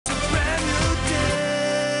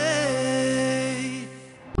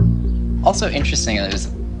Also interesting, it was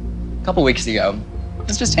a couple weeks ago, I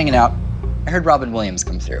was just hanging out. I heard Robin Williams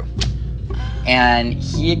come through. And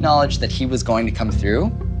he acknowledged that he was going to come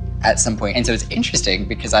through at some point. And so it's interesting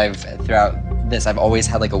because throughout this, I've always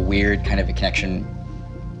had like a weird kind of a connection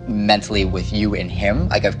mentally with you and him.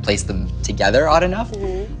 Like I've placed them together odd enough.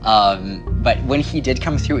 But when he did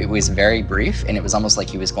come through, it was very brief and it was almost like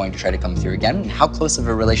he was going to try to come through again. How close of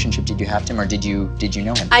a relationship did you have to him, or did you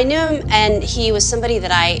know him? I knew him, and he was somebody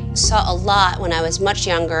that I saw a lot when I was much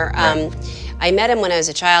younger. Right. I met him when I was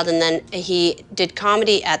a child, and then he did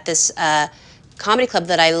comedy at this comedy club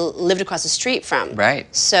that I lived across the street from. Right.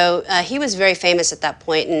 So he was very famous at that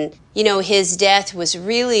point, and you know, his death was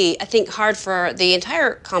really, I think, hard for the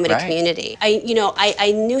entire comedy community.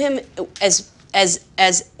 I knew him as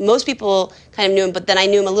most people kind of knew him, but then I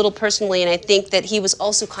knew him a little personally, and I think that he was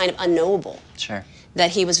also kind of unknowable. Sure.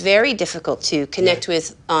 That he was very difficult to connect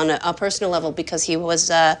with on a personal level because he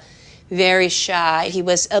was very shy. He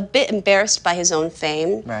was a bit embarrassed by his own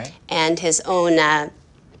fame and his own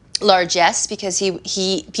largesse, because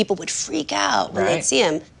people would freak out when they'd see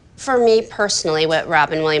him. For me personally, what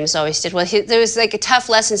Robin Williams always did was there was like tough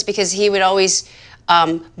lessons, because he would always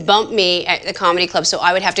bump me at the comedy club, so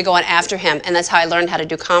I would have to go on after him, and that's how I learned how to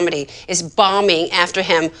do comedy, is bombing after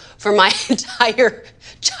him for my entire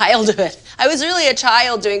childhood. I was really a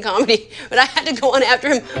child doing comedy, but I had to go on after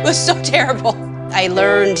him. It was so terrible. I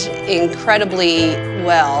learned incredibly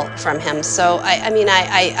well from him, so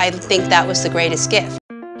I think that was the greatest gift.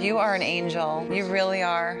 You are an angel. You really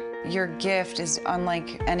are. Your gift is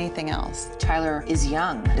unlike anything else. Tyler is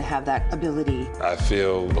young to have that ability. I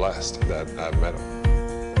feel blessed that I've met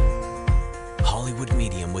him. Hollywood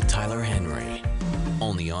Medium with Tyler Henry,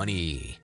 only on E!